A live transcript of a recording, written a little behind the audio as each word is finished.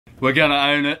We're gonna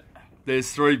own it.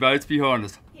 There's 3 boats behind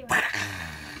us.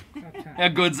 How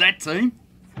good's that, team?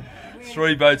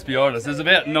 3 boats behind us. There's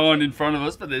about 9 in front of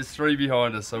us, but there's 3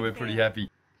 behind us, so we're pretty happy.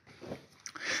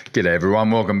 G'day everyone,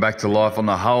 welcome back to Life on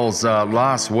the Hulls.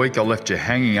 Last week I left you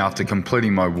hanging after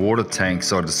completing my water tank,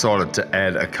 so I decided to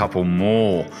add a couple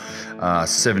more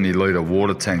 70 litre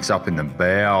water tanks up in the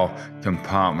bow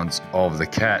compartments of the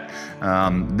Cat.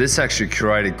 This actually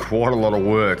created quite a lot of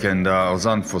work, and it was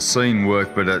unforeseen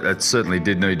work, but it certainly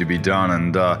did need to be done,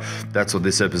 and that's what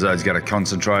this episode is going to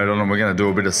concentrate on. And we're going to do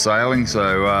a bit of sailing,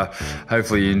 so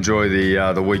hopefully you enjoy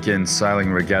the weekend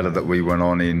sailing regatta that we went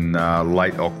on in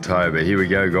late October. Here we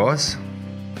go, guys.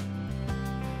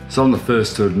 So I'm the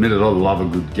first to admit it, I love a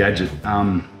good gadget.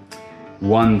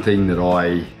 One thing that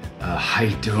I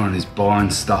hate doing is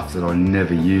buying stuff that I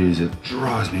never use. It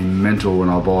drives me mental when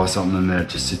I buy something and then it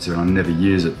just sits there and I never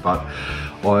use it. But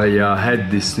I had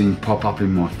this thing pop up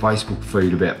in my Facebook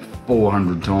feed about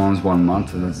 400 times one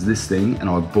month, and it's this thing, and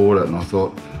I bought it and I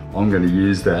thought I'm going to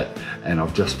use that, and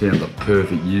I've just found the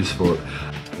perfect use for it.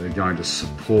 They're going to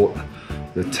support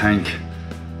the tank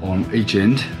on each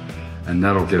end, and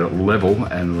that'll get it level,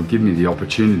 and it'll give me the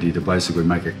opportunity to basically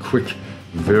make a quick,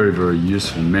 very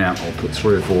useful mount. I'll put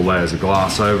 3 or 4 layers of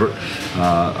glass over it,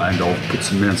 and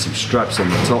I'll mount some straps on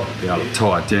the top, be able to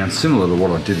tie it down, similar to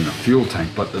what I did in a fuel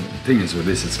tank. But the thing is with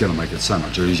this, it's going to make it so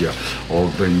much easier.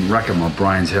 I've been racking my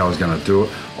brains how I was going to do it.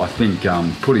 I think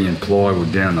putting in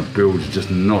plywood down in the bilge is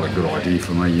just not a good idea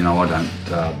for me. You know, I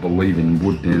don't believe in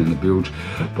wood down in the bilge,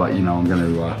 but you know, I'm going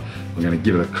to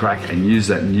give it a crack and use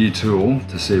that new tool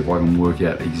to see if I can work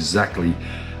out exactly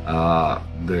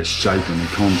the shape and the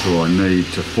contour I need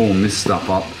to form this stuff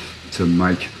up to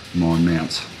make my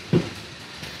mounts.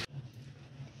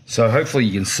 So hopefully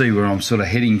you can see where I'm sort of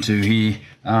heading to here.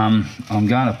 I'm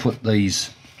going to put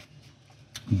these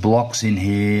blocks in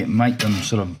here, make them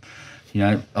sort of, you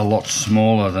know, a lot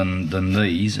smaller than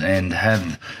these, and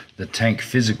have the tank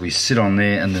physically sit on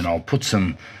there, and then I'll put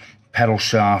some paddle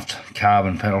shaft,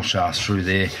 carbon paddle shafts through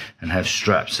there, and have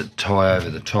straps that tie over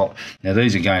the top. Now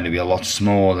these are going to be a lot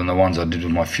smaller than the ones I did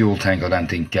with my fuel tank. I don't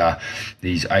think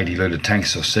these 80 litre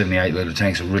tanks or 78 litre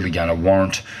tanks are really going to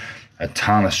warrant a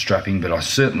ton of strapping, but I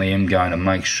certainly am going to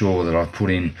make sure that I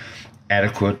put in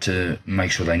adequate to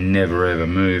make sure they never ever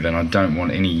move, and I don't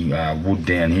want any wood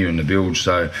down here in the bilge,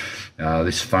 so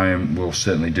this foam will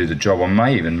certainly do the job. I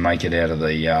may even make it out of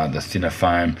the thinner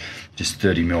foam, just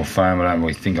 30mm foam. I don't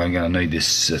really think I'm going to need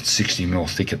this at 60mm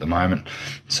thick at the moment,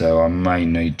 so I may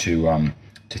need to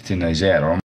thin these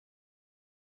out.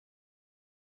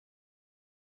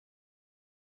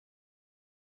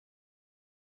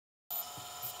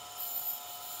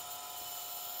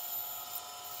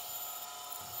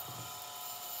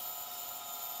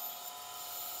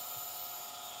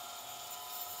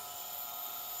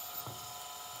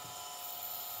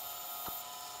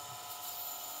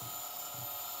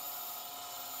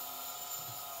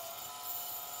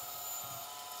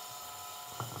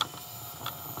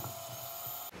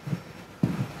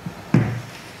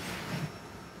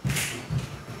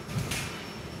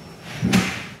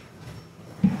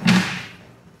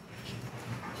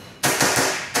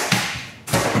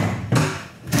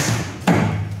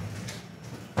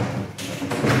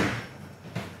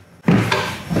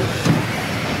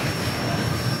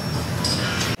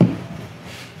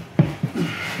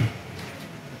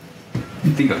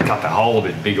 You'd think I'd cut the hole a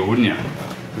bit bigger, wouldn't you?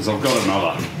 Because I've got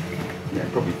another,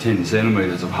 probably 10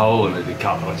 centimetres of hole in it to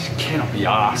cut, but I just cannot be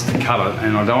asked to cut it,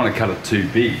 and I don't want to cut it too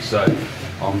big, so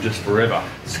I'm just forever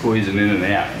squeezing in and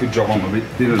out. Good job I'm a bit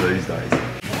thinner these days.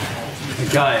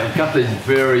 Okay, I've got these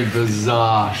very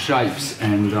bizarre shapes,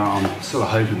 and I'm sort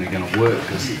of hoping they're going to work,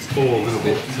 because it's all a little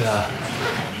bit,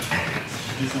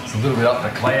 it's a little bit up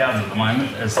the clouds at the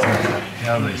moment as to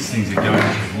how these things are going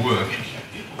to work.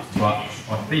 But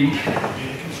I think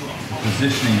the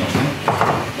positioning of them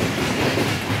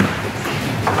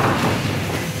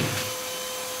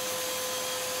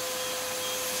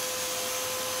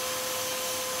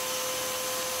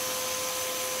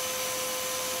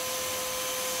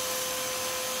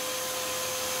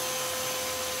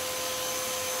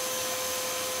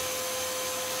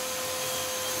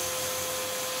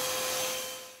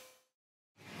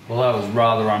Well, that was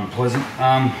rather unpleasant.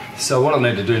 So what I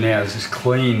need to do now is just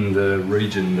clean the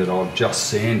region that I've just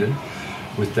sanded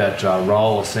with that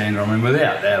roller sander. I mean,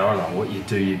 without that, I don't know what you'd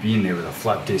do. You'd be in there with a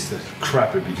flat disc. The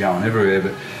crap would be going everywhere.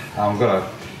 But I've got to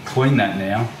clean that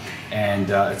now, and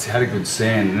it's had a good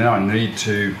sand. And now I need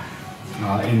to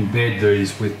embed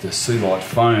these with the sea light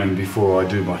foam before I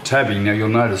do my tabbing. Now you'll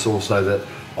notice also that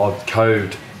I've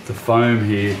coved the foam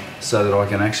here so that I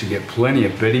can actually get plenty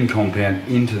of bedding compound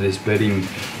into this bedding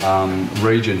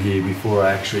region here before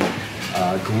I actually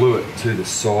glue it to the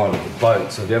side of the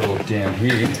boat. So if you have a look down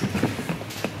here,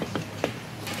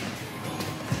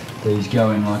 these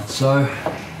go in like so,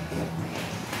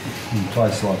 in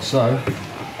place like so,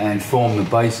 and form the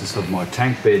basis of my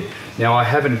tank bed. Now I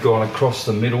haven't gone across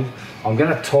the middle. I'm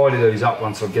going to tidy these up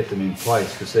once I get them in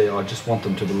place, because I just want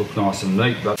them to look nice and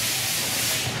neat. But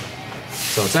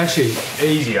so it's actually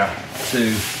easier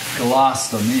to glass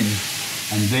them in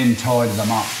and then tidy them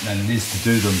up than it is to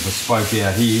do them bespoke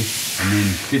out here and then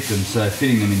fit them. So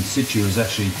fitting them in situ is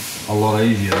actually a lot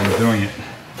easier than doing it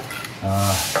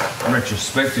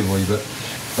retrospectively. But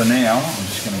for now, I'm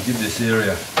just going to give this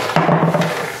area a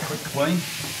quick clean.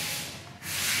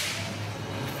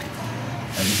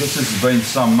 And because this has been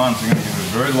some months, I'm going to give it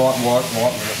a very light wipe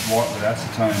with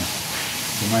acetone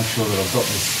to make sure that I've got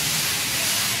this.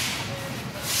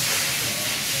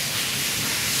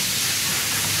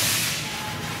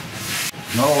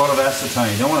 Not a lot of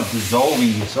acetone. You don't want it dissolving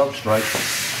your substrate.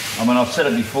 I mean, I've said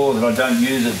it before that I don't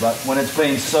use it, but when it's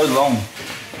been so long,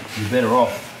 you're better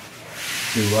off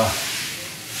to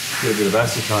get a bit of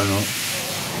acetone on.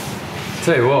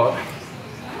 Tell you what,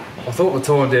 I thought the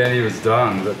time down here was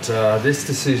done, but this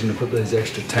decision to put these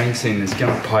extra tanks in is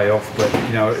going to pay off. But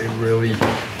you know, it really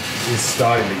is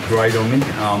starting to grate on me.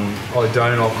 I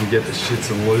don't often get the shits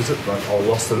and lose it, but I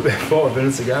lost it about 5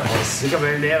 minutes ago. I was sick of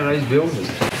being down in these buildings.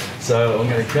 So I'm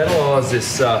going to catalyse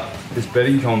this this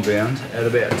bedding compound at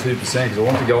about 2% because I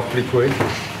want to go off pretty quick.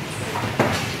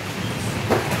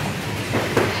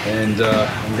 And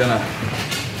I'm going to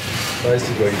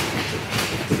basically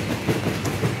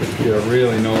get a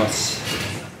really nice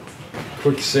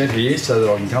quick set here so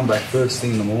that I can come back first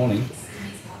thing in the morning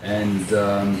and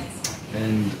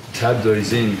tab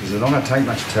these in, because they're not going to take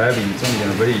much tabbing. It's only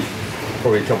going to be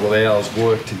probably a couple of hours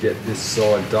work to get this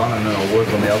side done, and then I'll work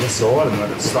on the other side and I'll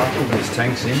get stuck putting these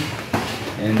tanks in.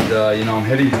 And you know, I'm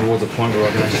heading towards a point where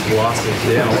I can actually blast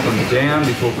these down. I want them down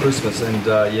before Christmas, and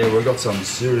yeah, we've got some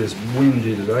serious wind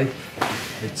here today.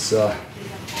 It's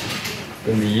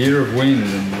been the year of wind,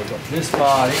 and we've got this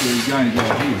bar here is going to go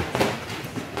here.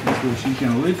 That's where she's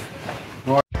going to live.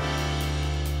 Right.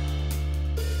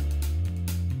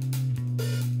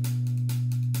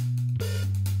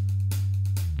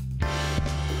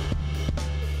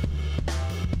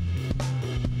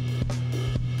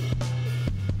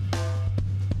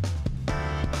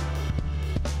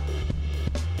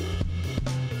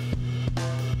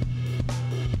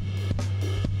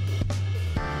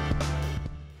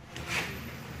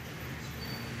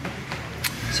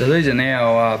 So these are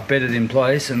now bedded in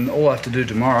place, and all I have to do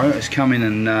tomorrow is come in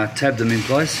and tab them in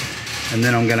place, and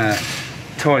then I'm going to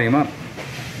tidy them up,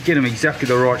 get them exactly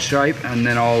the right shape, and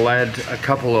then I'll add a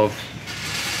couple of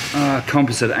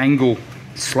composite angle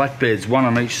slat beds, one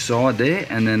on each side there,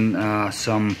 and then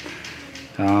some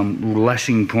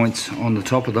lashing points on the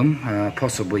top of them,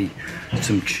 possibly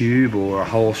some tube or a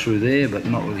hole through there, but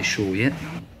not really sure yet.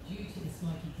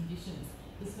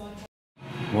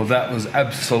 Well, that was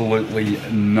absolutely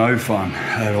no fun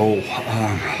at all.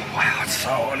 Wow, it's so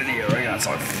hot in here. I reckon it's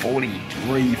like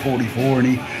 43, 44 in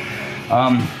here.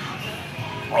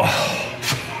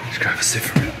 Just grab a sip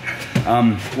for a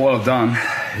minute. What I've done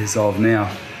is I've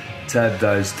now tabbed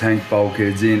those tank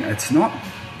bulkheads in. It's not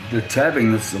the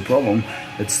tabbing that's the problem,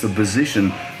 it's the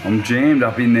position. I'm jammed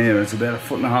up in there. It's about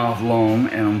 1.5 feet long,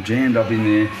 and I'm jammed up in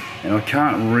there, and I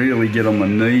can't really get on my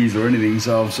knees or anything,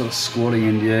 so I'm sort of squatting,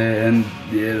 and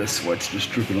yeah, the sweat's just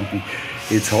dripping off me.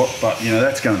 It's hot, but you know,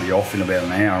 that's going to be off in about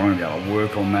an hour. I'm going to be able to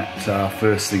work on that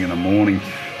first thing in the morning.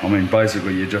 I mean,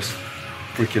 basically, you're just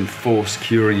freaking force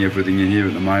curing everything in here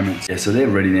at the moment. Yeah, so they're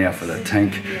ready now for the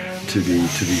tank to be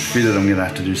fitted. I'm going to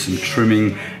have to do some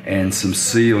trimming and some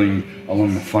sealing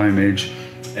along the foam edge,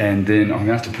 and then I'm going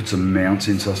to have to put some mounts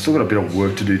in. So I've still got a bit of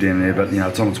work to do down there, but you know,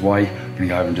 it's on its way. I'm going to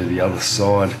go over and do the other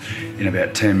side in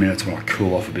about 10 minutes when I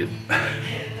cool off a bit.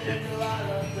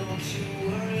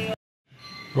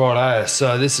 Righto,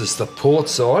 so this is the port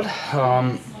side.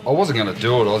 I wasn't going to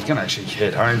do it. I was going to actually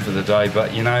head home for the day,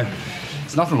 but you know,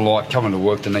 it's nothing like coming to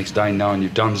work the next day knowing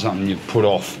you've done something you've put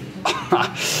off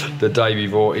the day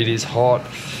before. It is hot.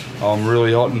 I'm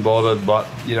really hot and bothered, but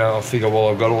you know, I figure while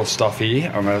I've got all the stuff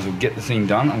here, I may as well get the thing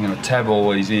done. I'm going to tab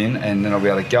all these in, and then I'll be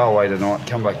able to go away tonight,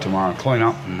 come back tomorrow, clean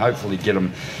up, and hopefully get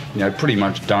them, you know, pretty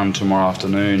much done tomorrow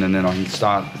afternoon, and then I can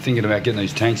start thinking about getting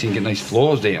these tanks in, getting these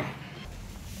floors down.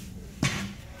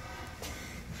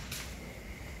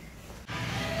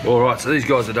 Alright, so these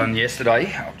guys are done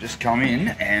yesterday. I've just come in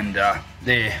and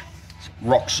they're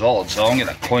rock solid, so I'm going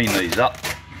to clean these up.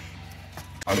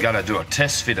 I'm going to do a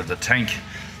test fit of the tank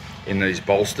in these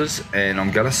bolsters, and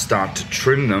I'm going to start to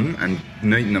trim them and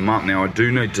neaten them up. Now I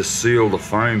do need to seal the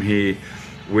foam here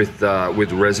with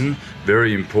resin,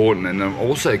 very important, and I'm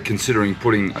also considering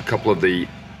putting a couple of the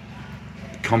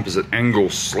composite angle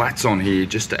slats on here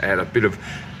just to add a bit of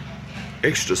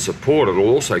extra support. It'll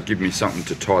also give me something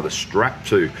to tie the strap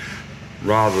to.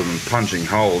 Rather than punching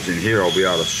holes in here, I'll be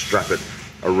able to strap it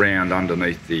around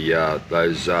underneath the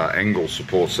those angle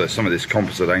supports. So some of this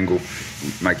composite angle,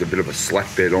 make a bit of a slat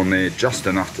bed on there, just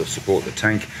enough to support the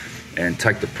tank and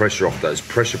take the pressure off those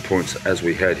pressure points as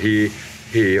we had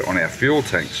here on our fuel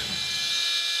tanks.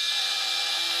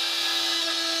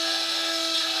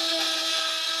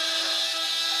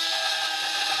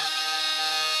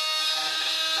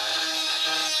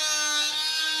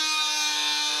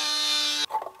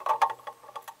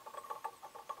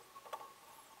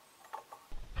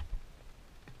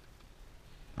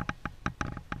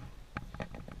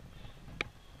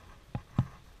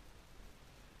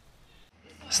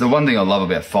 So the one thing I love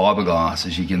about fiberglass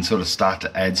is you can sort of start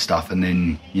to add stuff and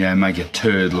then, you know, make a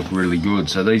turd look really good.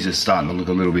 So these are starting to look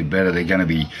a little bit better. They're going to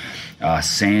be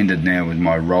sanded now with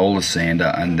my roller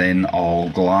sander, and then I'll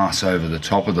glass over the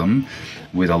top of them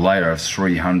with a layer of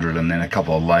 300 and then a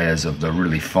couple of layers of the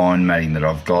really fine matting that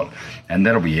I've got, and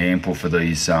that'll be ample for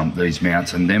these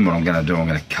mounts. And then what I'm going to do, I'm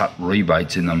going to cut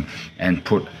rebates in them and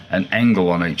put an angle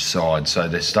on each side, so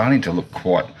they're starting to look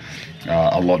quite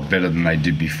a lot better than they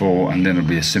did before. And then it'll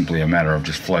be simply a matter of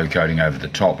just flow coating over the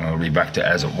top, and it'll be back to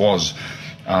as it was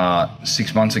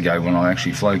 6 months ago when I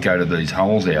actually flow coated these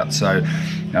holes out. So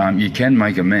you can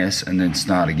make a mess and then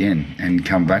start again and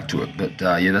come back to it. But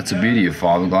yeah, that's the beauty of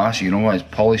fiberglass. You can always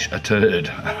polish a turd.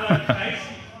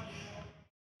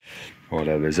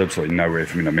 Righto, there's absolutely nowhere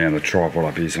for me to mount a tripod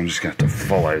up here, so I'm just going to have to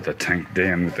follow the tank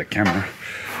down with the camera.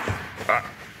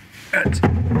 Let's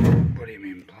put him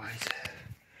in place.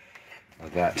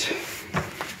 Like that.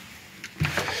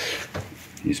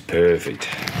 He's perfect.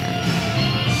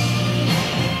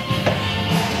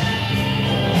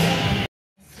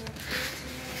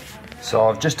 So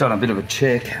I've just done a bit of a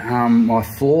check. My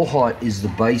floor height is the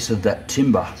base of that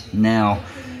timber. Now,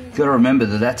 you've got to remember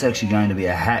that that's actually going to be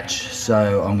a hatch,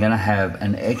 so I'm going to have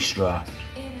an extra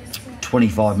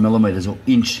 25 millimeters or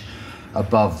inch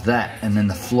above that, and then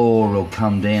the floor will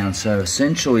come down. So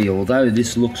essentially, although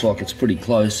this looks like it's pretty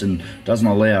close and doesn't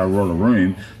allow a lot of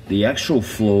room, the actual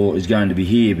floor is going to be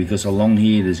here, because along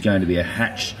here there's going to be a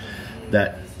hatch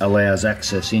that allows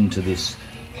access into this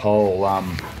whole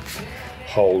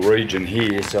region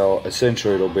here. So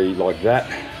essentially it'll be like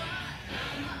that,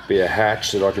 be a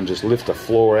hatch that I can just lift the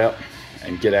floor out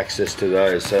and get access to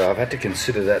those. So I've had to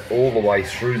consider that all the way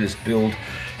through this build,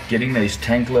 getting these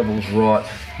tank levels right,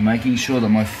 making sure that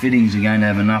my fittings are going to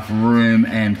have enough room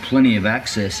and plenty of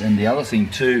access. And the other thing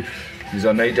too is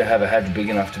I need to have a hatch big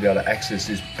enough to be able to access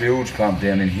this bilge pump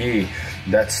down in here.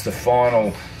 That's the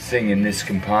final thing in this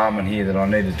compartment here that I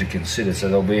needed to consider. So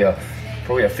there'll be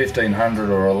probably a 1500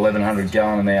 or 1100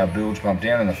 gallon an hour bilge pump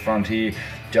down in the front here,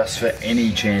 just for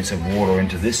any chance of water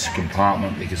into this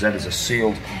compartment, because that is a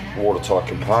sealed watertight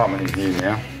compartment in here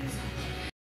now.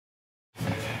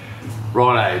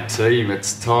 Righto team,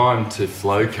 it's time to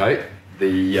flowcate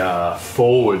the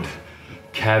forward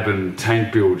cabin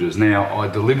tank bilges. Now, I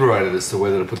deliberated as to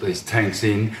whether to put these tanks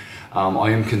in.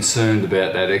 I am concerned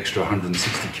about that extra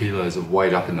 160 kilos of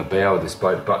weight up in the bow of this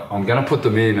boat, but I'm going to put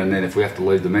them in, and then if we have to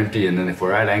leave them empty, and then if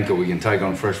we're at anchor we can take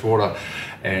on fresh water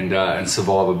and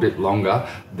survive a bit longer,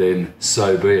 then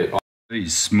so be it.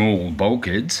 These small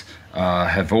bulkheads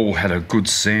have all had a good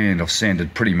sand. I've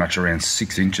sanded pretty much around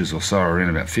 6 inches or so, around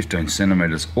about 15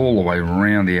 centimetres, all the way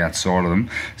around the outside of them,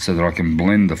 so that I can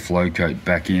blend the flow coat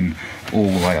back in all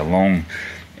the way along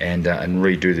and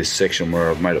redo this section where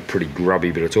I've made it pretty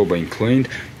grubby, but it's all been cleaned.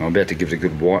 I'm about to give it a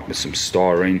good wipe with some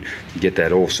styrene, get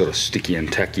that all sort of sticky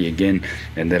and tacky again,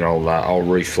 and then I'll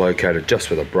re-flow coat it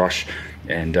just with a brush.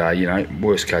 And you know,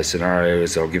 worst case scenario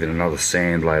is I'll give it another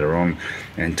sand later on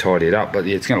and tidy it up. But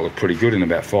yeah, it's going to look pretty good in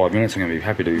about 5 minutes. I'm going to be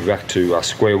happy to be back to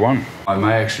square one. I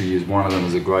may actually use one of them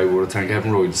as a grey water tank. I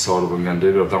haven't really decided what I'm going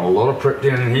to do, but I've done a lot of prep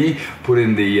down in here. Put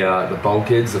in the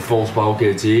bulkheads, the false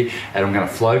bulkheads here, and I'm going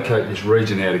to flow coat this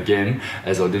region out again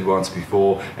as I did once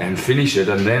before and finish it.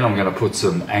 And then I'm going to put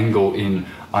some angle in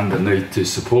underneath to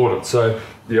support it. So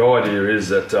the idea is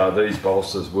that these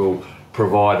bolsters will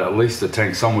provide at least a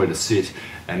tank somewhere to sit,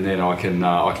 and then I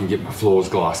can get my floors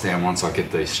glassed down once I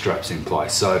get these straps in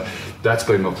place. So that's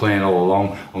been my plan all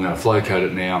along. I'm going to flow coat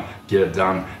it now, get it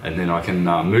done, and then I can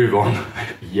move on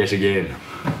yet again.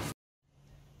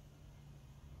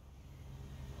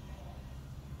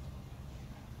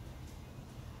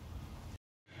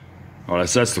 Alright,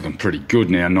 so that's looking pretty good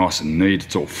now, nice and neat.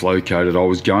 It's all flow coated. I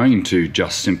was going to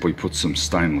just simply put some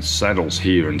stainless saddles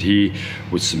here and here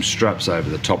with some straps over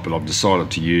the top, but I've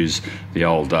decided to use the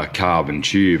old carbon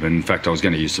tube. And in fact, I was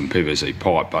going to use some PVC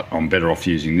pipe, but I'm better off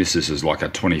using this. This is like a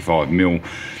 25mm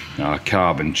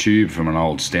carbon tube from an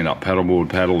old stand-up paddleboard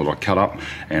paddle that I cut up,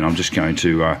 and I'm just going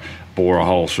to bore a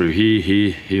hole through here,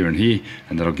 here and here,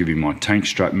 and that'll give you my tank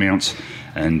strap mounts.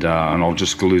 And I'll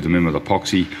just glue them in with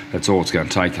epoxy. That's all it's going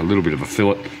to take, a little bit of a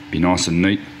fillet, be nice and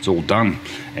neat. It's all done.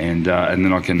 And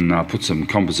then I can put some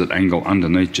composite angle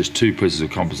underneath, just 2 pieces of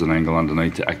composite angle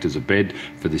underneath to act as a bed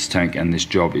for this tank, and this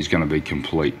job is going to be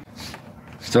complete.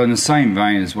 So in the same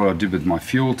vein as what I did with my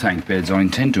fuel tank beds, I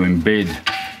intend to embed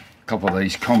a couple of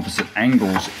these composite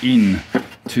angles in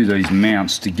to these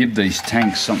mounts to give these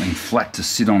tanks something flat to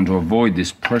sit on, to avoid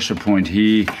this pressure point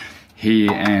here,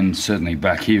 and certainly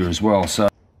back here as well. So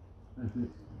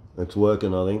it's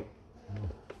working, I think.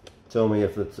 Tell me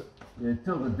if it's... Yeah,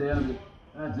 tilt it down a bit.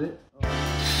 That's it.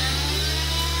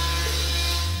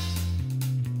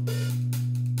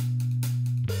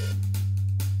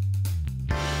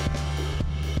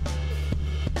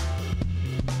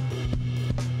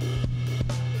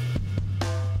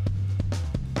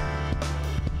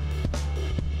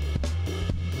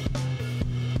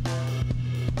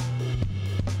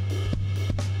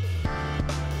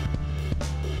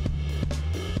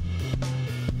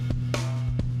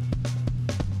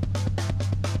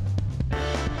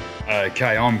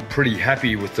 Okay, I'm pretty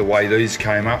happy with the way these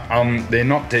came up. They're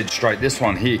not dead straight. This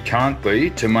one here can't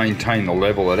be. To maintain the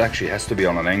level, it actually has to be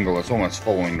on an angle. It's almost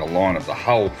following the line of the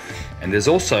hull. And there's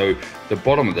also the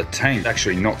bottom of the tank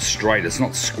actually not straight. It's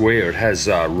not square. It has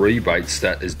rebates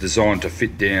that is designed to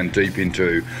fit down deep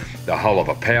into the hull of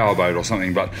a powerboat or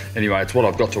something. But anyway, it's what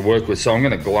I've got to work with. So I'm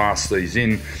going to glass these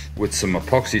in with some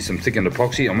epoxy, some thickened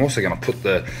epoxy. I'm also going to put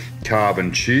the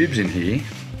carbon tubes in here.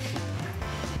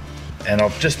 And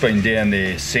I've just been down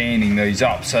there sanding these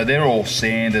up, so they're all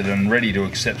sanded and ready to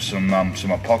accept some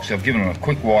epoxy. I've given them a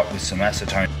quick wipe with some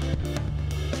acetone.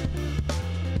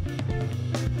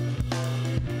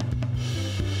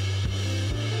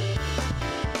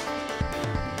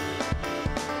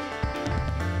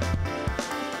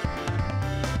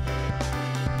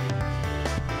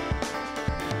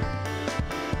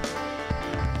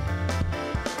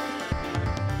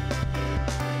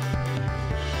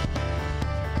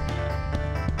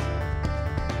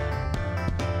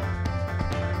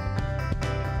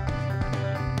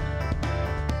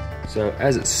 So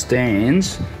as it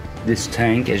stands, this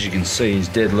tank, as you can see, is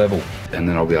dead level. And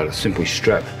then I'll be able to simply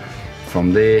strap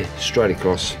from there straight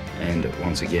across and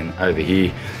once again over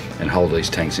here and hold these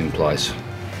tanks in place.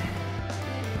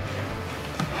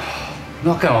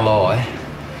 Not gonna lie,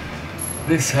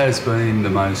 this has been the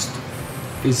most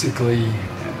physically,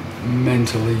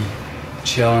 mentally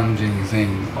challenging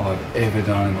thing I've ever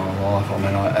done in my life. I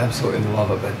mean, I absolutely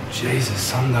love it, but Jesus,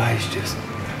 some days just...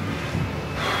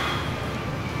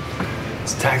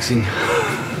 It's taxing.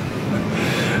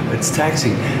 It's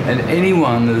taxing. And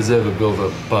anyone that has ever built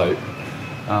a boat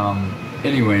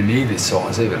anywhere near this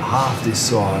size, even half this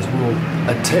size, will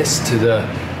attest to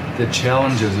the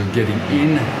challenges of getting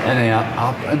in and out,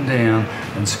 up and down,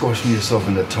 and squashing yourself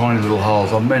into tiny little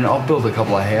holes. I've built a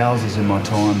couple of houses in my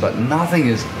time, but nothing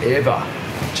has ever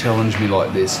challenged me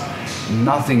like this.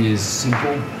 Nothing is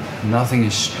simple, nothing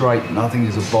is straight, nothing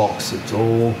is a box. It's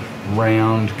all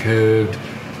round, curved,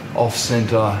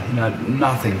 off-center. You know,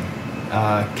 nothing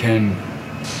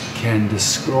can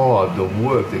describe the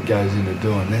work that goes into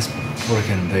doing this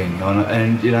freaking thing.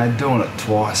 And you know, doing it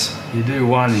twice. You do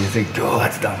one and you think, oh,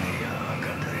 that's done here. I'm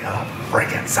gonna do the other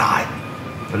freaking side.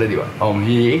 But anyway, I'm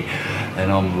here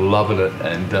and I'm loving it.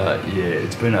 And yeah,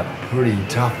 it's been a pretty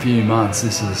tough few months.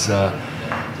 This is, you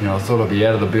know, I thought I'd be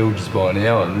out of the bilges by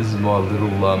now, and this is my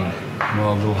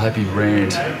little happy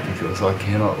rant, because I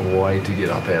cannot wait to get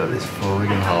up out of this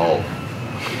friggin' hole.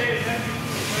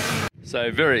 So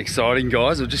very exciting,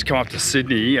 guys. We've just come up to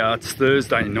Sydney. It's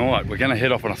Thursday night. We're going to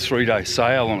head off on a 3-day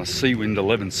sail on a Seawind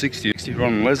 1160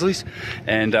 Ron and Leslie's,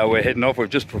 and we're heading off. We've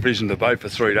just provisioned the boat for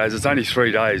 3 days. It's only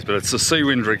 3 days, but it's the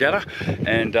Seawind Regatta,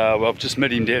 and I've just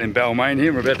met him down in Balmain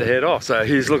here. We're about to head off, so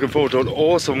he's looking forward to an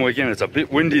awesome weekend. It's a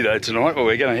bit windy though tonight, but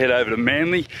we're going to head over to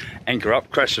Manly, anchor up,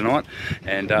 crash tonight,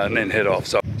 and then head off.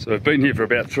 So we've been here for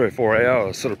about 3 or 4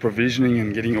 hours, sort of provisioning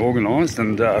and getting organised,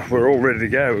 and we're all ready to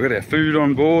go. We've got our food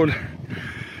on board.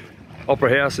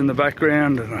 Opera House in the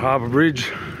background and the Harbour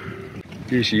Bridge.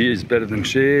 Here she is, better than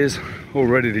shares, all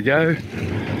ready to go.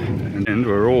 And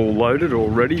we're all loaded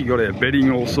already. We've got our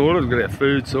bedding all sorted, we've got our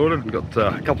food sorted, we've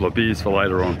got a couple of beers for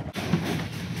later on.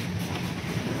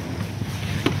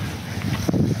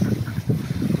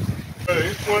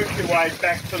 way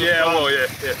back to the Yeah, front. well, yeah.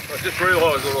 I just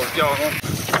realised what was going on.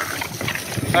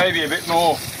 Maybe a bit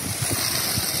more.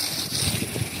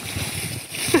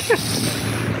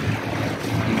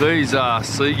 These are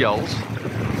seagulls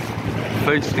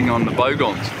feasting on the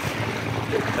bogons.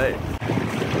 Hey,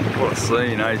 what a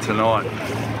scene, eh, tonight.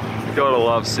 Gotta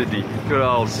love Sydney. Good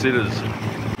old sitters.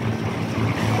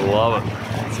 Love it.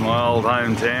 It's my old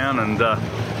hometown and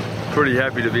pretty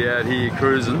happy to be out here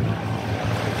cruising.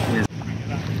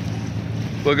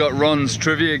 We've got Ron's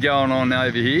trivia going on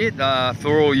over here.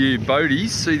 For all you boaties,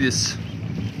 see this?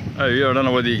 Oh yeah, I don't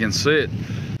know whether you can see it,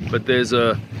 but there's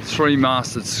a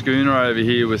 3-masted schooner over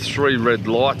here with 3 red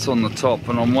lights on the top,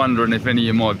 and I'm wondering if any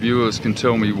of my viewers can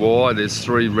tell me why there's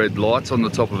 3 red lights on the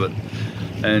top of it.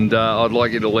 And I'd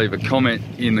like you to leave a comment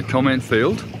in the comment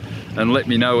field and let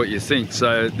me know what you think.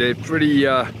 So they're pretty,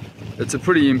 it's a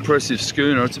pretty impressive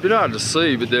schooner. It's a bit hard to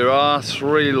see, but there are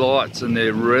 3 lights and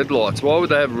they're red lights. Why would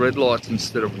they have red lights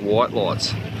instead of white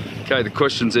lights? Okay, the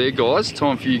question's there, guys.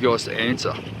 Time for you guys to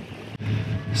answer.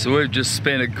 So we've just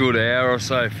spent a good hour or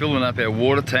so filling up our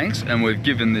water tanks, and we've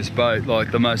given this boat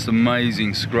like the most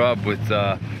amazing scrub with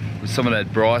some of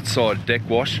that bright side deck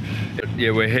wash.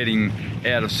 Yeah, we're heading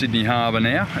out of Sydney Harbour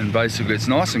now, and basically it's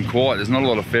nice and quiet. There's not a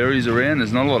lot of ferries around,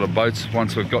 there's not a lot of boats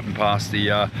once we've gotten past the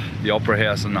Opera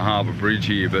House and the Harbour Bridge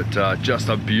here, but just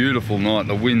a beautiful night.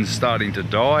 The wind's starting to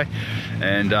die,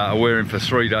 and we're in for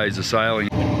 3 days of sailing.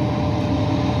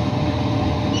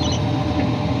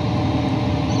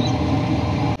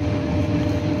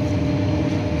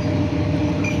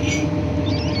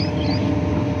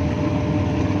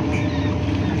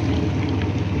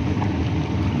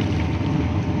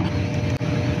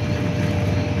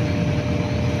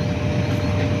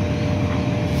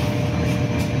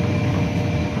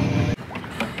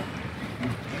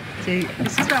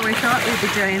 This is what we thought we'd be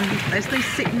doing. At least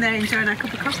sitting there enjoying our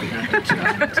cup of coffee.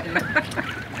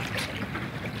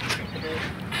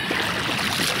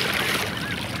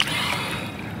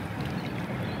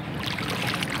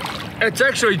 It's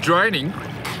actually draining.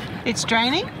 It's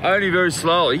draining? Only very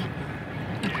slowly.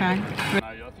 Okay. No,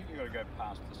 I think you've got to go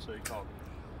past the seacock.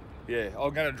 Yeah,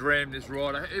 I'm going to dram this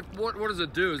right. What does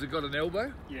it do? Has it got an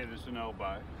elbow? Yeah, there's an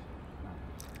elbow.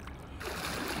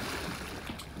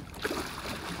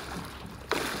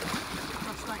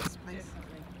 Thanks, please.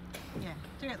 Yeah,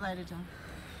 do it later, John.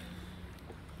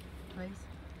 Please.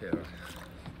 Yeah.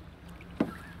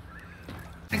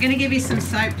 I'm going to give you some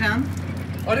soap, Dan.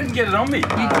 I didn't get it on me.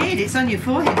 You did. It's on your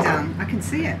forehead, Dan. I can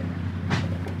see it.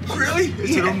 Really?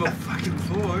 Is it on the fucking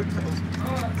floor?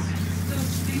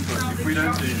 If we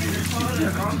don't do this,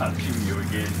 I'm touching you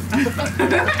again.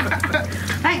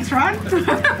 Thanks, Ron.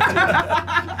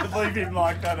 Leave him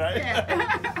like that, eh?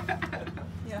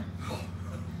 Yeah.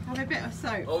 Have a bit of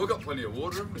soap. Oh, we've got plenty of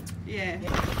water, haven't we? Yeah.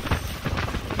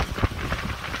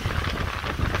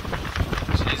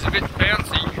 She's a bit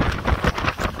bouncy.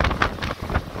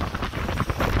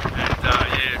 And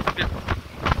yeah,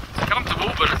 it's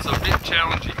comfortable, but it's a bit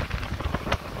challenging.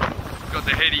 Got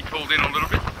the heady pulled in a little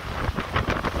bit.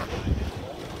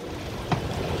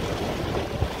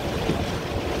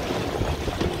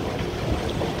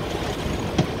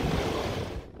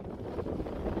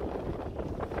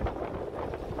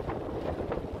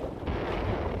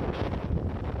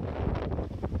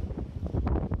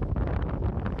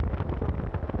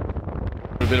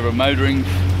 A bit of a motoring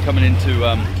coming into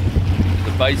the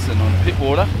basin on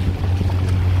Pittwater.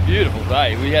 Beautiful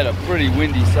day. We had a pretty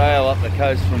windy sail up the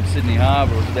coast from Sydney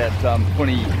Harbour. It was about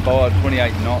 25,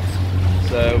 28 knots.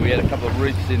 So we had a couple of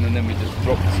reefs in and then we just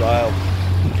dropped the sail.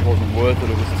 It wasn't worth it.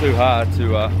 It was too hard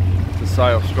to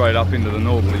sail straight up into the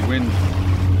northerly wind.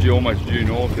 Almost due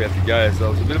north we had to go, so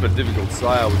it was a bit of a difficult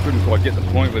sail. We couldn't quite get the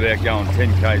point without going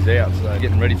 10 k's out. So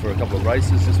getting ready for a couple of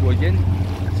races this weekend.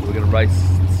 So we're going to race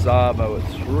Savo at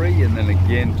 3 and then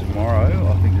again tomorrow.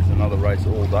 I think there's another race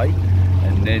all day,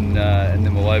 and then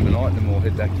we'll overnight and then we'll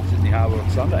head back to Sydney Harbour on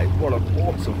Sunday. What an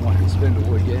awesome way to spend a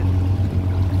weekend.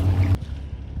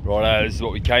 Righto, this is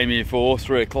what we came here for,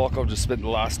 3 o'clock. I've just spent the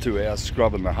last 2 hours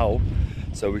scrubbing the hull,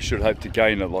 so we should hope to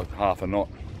gain like half a knot,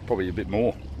 probably a bit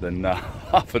more than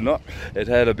half a knot. It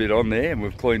had a bit on there and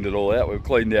we've cleaned it all out. We've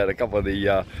cleaned out a couple of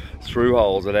the through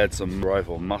holes that had some growth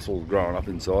or muscles growing up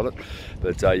inside it.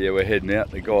 But yeah, we're heading out.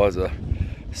 The guys are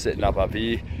setting up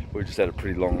here. We just had a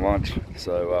pretty long lunch,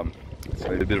 so it's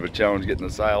been a bit of a challenge getting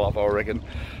the sail up, I reckon,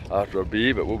 after a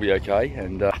beer, but we'll be okay.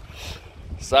 And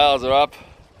sails are up.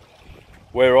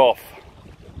 We're off.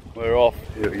 We're off.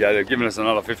 Here we go. They're giving us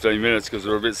another 15 minutes because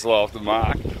we're a bit slow off the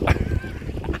mark.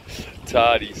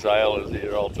 Tardy sailors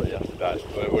here, I'll tell you. No,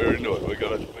 we're into it. We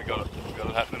got it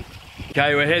happening.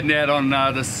 Okay, we're heading out on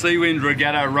the Seawind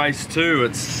Regatta Race 2.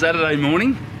 It's Saturday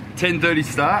morning, 10:30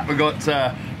 start. We've got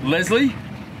Leslie,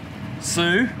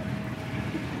 Sue,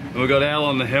 and we've got Al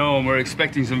on the helm. We're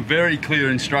expecting some very clear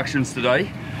instructions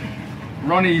today.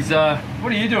 Ronnie's,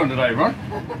 what are you doing today, Ron?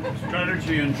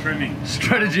 Strategy and trimming.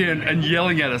 Strategy and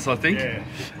yelling at us, I think. Yeah.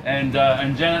 And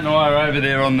Janet and I are over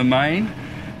there on the main.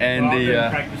 And I've been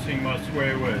practicing my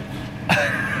swear words.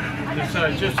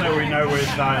 just so we know we're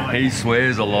sailing. He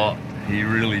swears a lot. He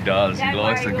really does. Don't he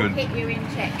likes worry, a good. We'll keep you in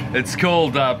check. It's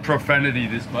called profanity,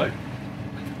 this boat.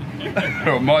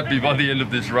 Or it might be by the end of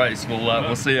this race.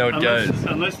 We'll see how it goes.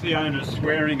 Unless the owner's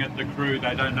swearing at the crew,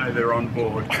 they don't know they're on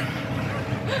board.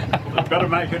 We've got to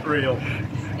make it real.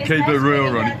 Keep it real,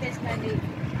 Ronnie. There's no need.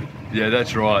 Yeah,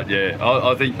 that's right. Yeah,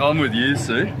 I think I'm with you,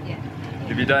 Sue. Yeah.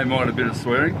 If you don't mind a bit of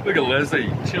swearing. Look at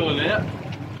Leslie chilling out.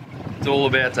 It's all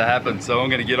about to happen. So I'm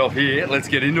going to get off here. Let's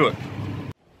get into it.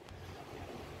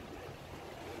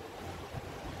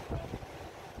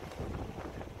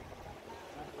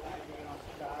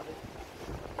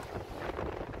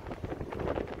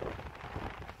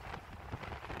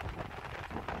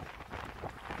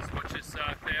 Watch this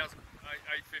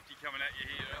 850 coming at you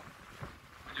here, Al.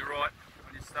 On your right,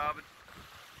 on your starboard.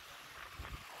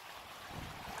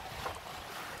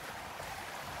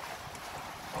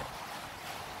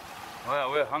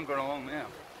 Wow, we're hunkering along now.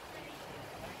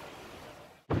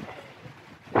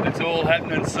 It's all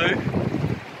happening, Sue.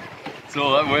 It's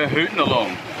all that we're hooting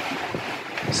along.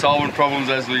 Solving problems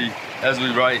as we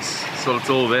race. That's what it's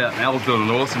all about. And Al's doing an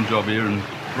awesome job here, and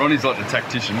Ronnie's like the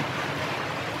tactician.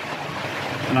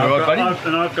 And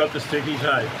I've got the sticky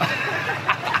tape.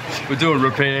 We're doing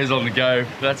repairs on the go.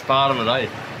 That's part of it, eh?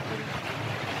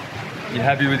 You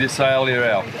happy with your sail here,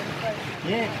 Al?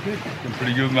 Yeah, good. Been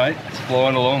pretty good, mate. It's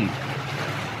flying along.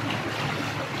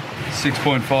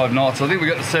 6.5 knots. I think we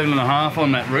got the 7.5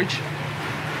 on that reach.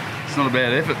 It's not a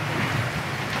bad effort.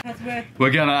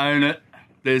 We're going to own it.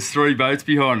 There's 3 boats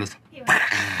behind us.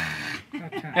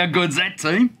 How good's that,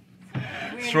 team?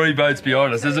 3 boats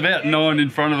behind us. There's about 9 in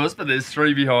front of us, but there's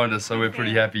 3 behind us, so we're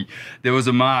pretty happy. There was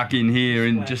a mark in here,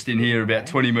 just in here, about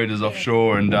 20 metres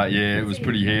offshore, and yeah, it was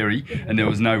pretty hairy, and there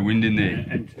was no wind in there.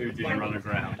 And 2 didn't run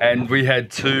aground. And we had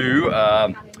 2,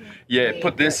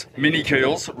 put this, mini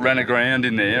keels ran aground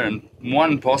in there, and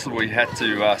one possibly had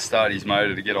to start his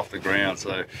motor to get off the ground.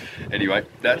 So anyway,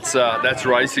 that's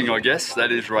racing, I guess.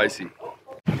 That is racing.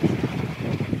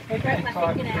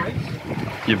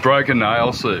 You've broken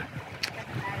nail, Sue.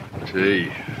 Gee.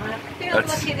 I feel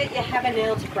lucky that you have a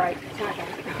nail to break.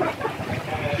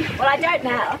 Well, I don't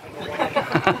now.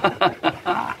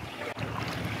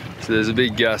 So there's a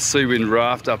big Seawind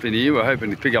raft up in here. We're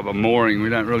hoping to pick up a mooring. We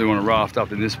don't really want to raft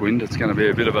up in this wind. It's going to be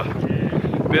a bit of a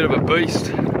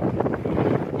beast.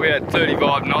 We had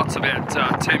 35 knots about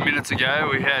 10 minutes ago.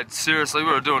 We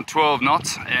were doing 12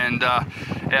 knots, and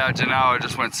our Genoa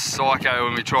just went psycho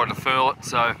when we tried to furl it.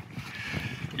 So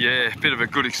yeah, a bit of a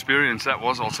good experience that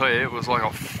was, I'll tell you. It was like a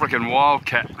freaking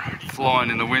wildcat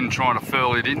flying in the wind trying to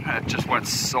furl it in. It just went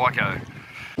psycho.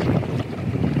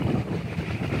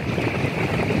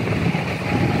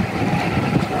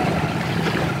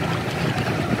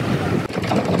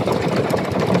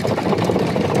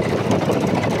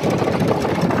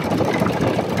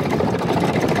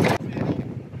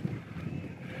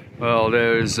 Well,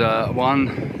 there's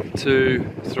 1,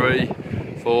 2, 3,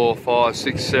 4, 5,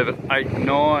 6, 7, 8,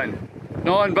 9.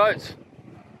 9 boats.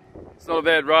 It's not a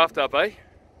bad raft up, eh?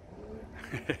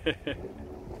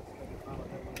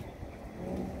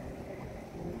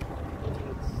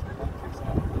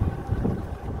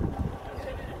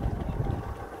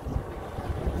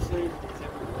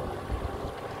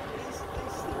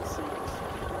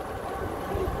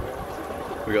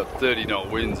 We got 30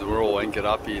 knot winds and we're all anchored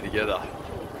up here together,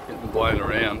 getting blown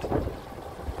around.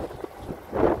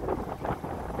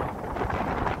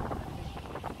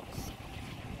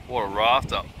 What a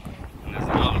raft up. And there's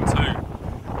another 2.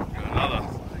 Got another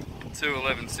 2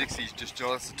 1160s just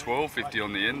joined us, a 1250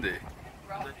 on the end there.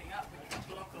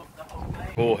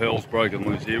 All hell's broken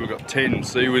loose here. We've got 10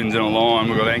 Seawinds in a line,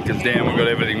 we've got anchors down, we've got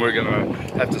everything. We're going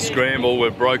to have to scramble.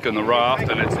 We've broken the raft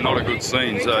and it's not a good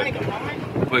scene. So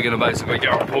we're going to basically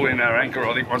go and pull in our anchor,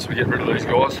 I think, once we get rid of these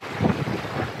guys.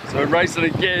 So we're racing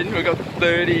again. We've got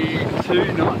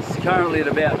 32 knots, currently at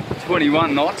about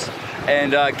 21 knots,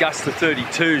 and gusts to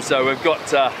 32. So we've got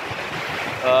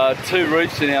 2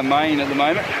 reefs in our main at the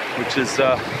moment, which is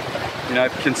you know,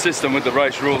 consistent with the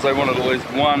race rules. They wanted at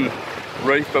least 1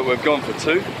 reef, but we've gone for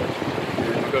 2.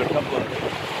 And we've got a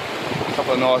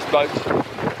couple of nice boats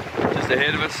just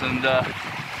ahead of us, and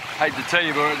hate to tell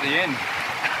you, we're at the end.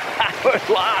 We're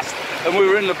last, and we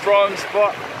were in the prime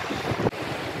spot.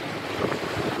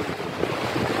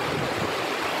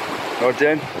 Right,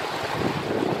 Dan?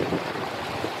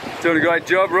 Doing a great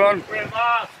job, Ron. We're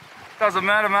last. Doesn't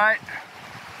matter, mate.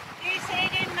 You say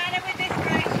it didn't matter with this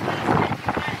race.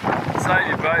 Save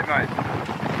your boat, mate.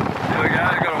 Here we go,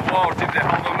 we've got a wild tip there.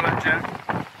 Hold on to that, Jen.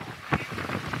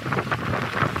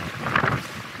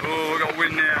 Oh, we got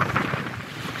wind now.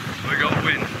 We got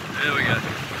wind. There we go.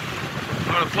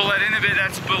 I'm going to pull that in a bit.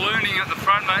 That's ballooning at the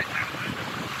front, mate.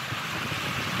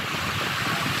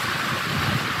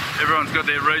 Everyone's got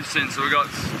their reefs in, so we've got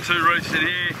 2 reefs in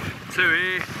here, 2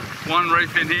 here, 1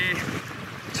 reef in here,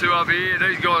 2 up here.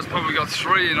 These guys probably got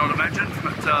 3 in, I'd imagine,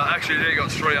 but actually they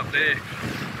got 3 up there.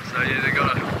 So yeah, they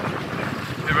got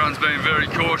everyone's being very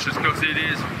cautious because it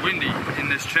is windy in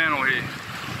this channel here.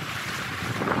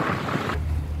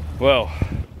 Well,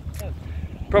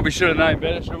 probably should have named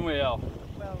better, shouldn't we, Al?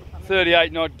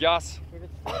 38 knot Gus. If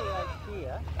it's 38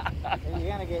 here, then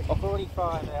you're going to get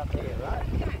 45 out there, right?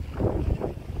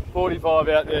 45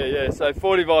 out there, yeah. So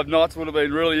 45 knots would have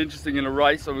been really interesting in a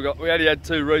race. So we only had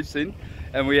 2 reefs in,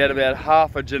 and we had about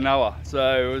half a genoa.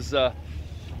 So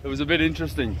it was a bit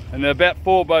interesting. And about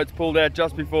 4 boats pulled out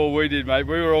just before we did, mate.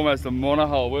 We were almost a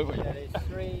monohull, weren't we? Yeah, there's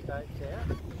 3 boats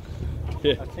out.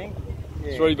 Yeah. I think.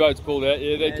 Yeah. 3 boats pulled out.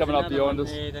 Yeah, they're coming up behind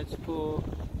us. Yeah, that's 4.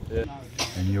 Yeah.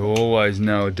 And you always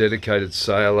know a dedicated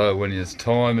sailor when there's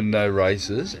time and no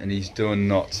races, and he's doing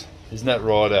knots. Isn't that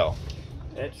right, Al?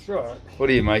 That's right. What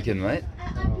are you making, mate?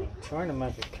 I'm trying to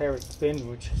make a carrot bend,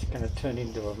 which is going to turn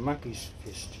into a monkey's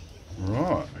fist.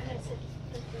 Right.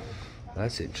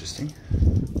 That's interesting.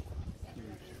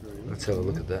 Let's have a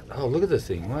look at that. Oh, look at the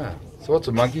thing. Wow. So what's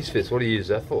a monkey's fist? What do you use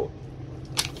that for?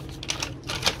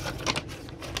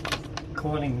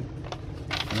 Coiling,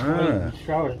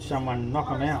 throw it at someone, knock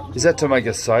them out. Is that to make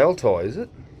a sail tie, is it?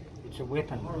 It's a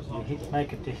weapon. You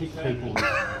make it to hit people.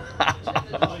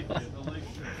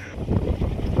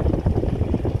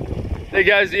 There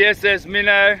goes the SS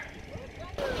Minnow.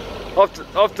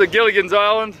 Off to Gilligan's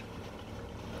Island.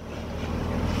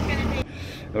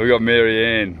 And we got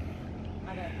Mary Ann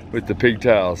with the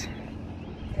pigtails.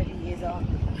 30 years old.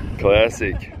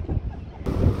 Classic.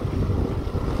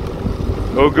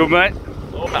 All good, mate?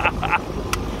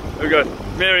 We've got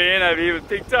Mary Ann over here with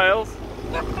pigtails.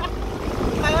 I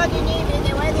only knew me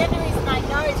anyway. The only reason I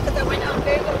know is because I went on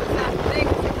Google this afternoon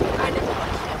because I never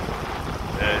watched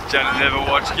it. Yeah, Janet never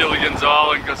watched Gilligan's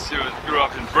Island because she grew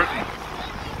up in Britain.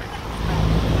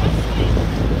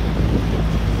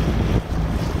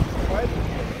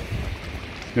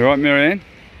 You alright, Mary Ann?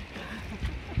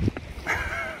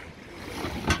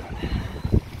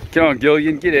 Come on,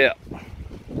 Gilligan, get out.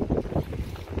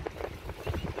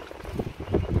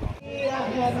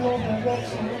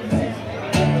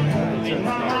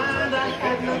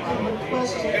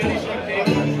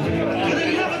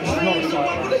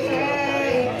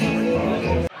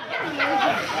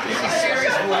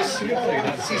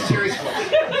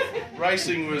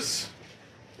 Racing was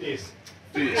fierce.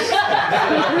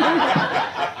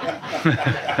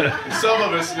 Some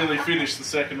of us nearly finished the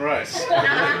second race,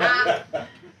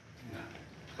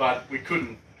 but we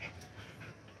couldn't.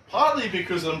 Partly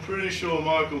because I'm pretty sure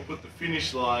Michael put the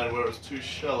finish line where it was too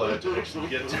shallow to actually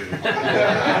get to. It's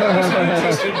an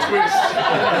interesting twist.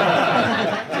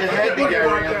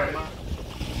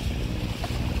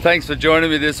 Thanks for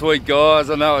joining me this week, guys.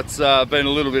 I know it's been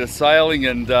a little bit of sailing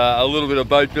and a little bit of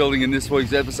boat building in this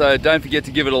week's episode. Don't forget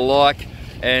to give it a like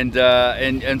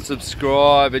and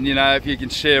subscribe, and you know, if you can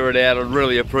share it out, I'd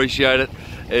really appreciate it.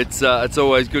 It's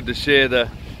always good to share the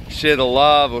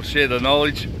love or share the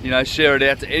knowledge. You know, share it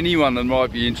out to anyone that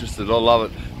might be interested. I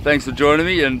love it. Thanks for joining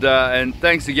me, and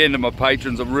thanks again to my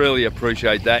patrons. I really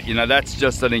appreciate that. You know, that's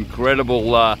just an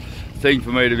incredible thing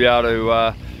for me to be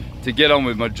able to get on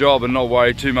with my job and not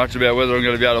worry too much about whether I'm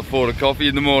going to be able to afford a coffee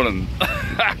in the morning.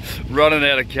 Running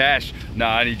out of cash. No,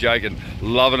 only joking.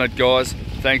 Loving it, guys.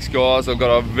 Thanks, guys. I've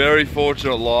got a very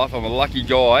fortunate life. I'm a lucky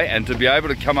guy, and to be able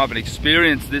to come up and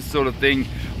experience this sort of thing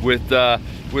with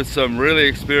some really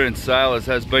experienced sailors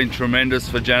has been tremendous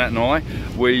for Janet and I.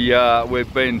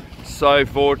 We've been so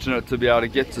fortunate to be able to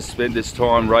get to spend this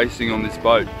time racing on this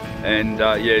boat, and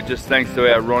yeah, just thanks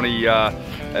to our Ronnie,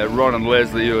 Ron and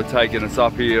Leslie, who are taking us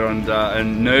up here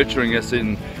and nurturing us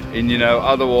in you know,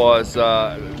 otherwise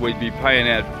we'd be paying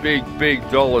out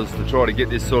big dollars to try to get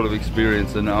this sort of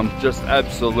experience, and I'm just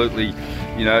absolutely,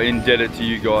 you know, indebted to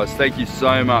you guys. Thank you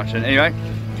so much. And anyway,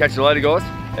 catch you later, guys,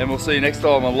 and we'll see you next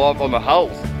time on Live on the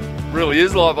Hulls. Really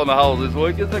is live on the hulls this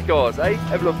week, isn't it, guys? Hey,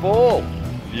 having a ball.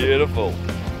 Beautiful.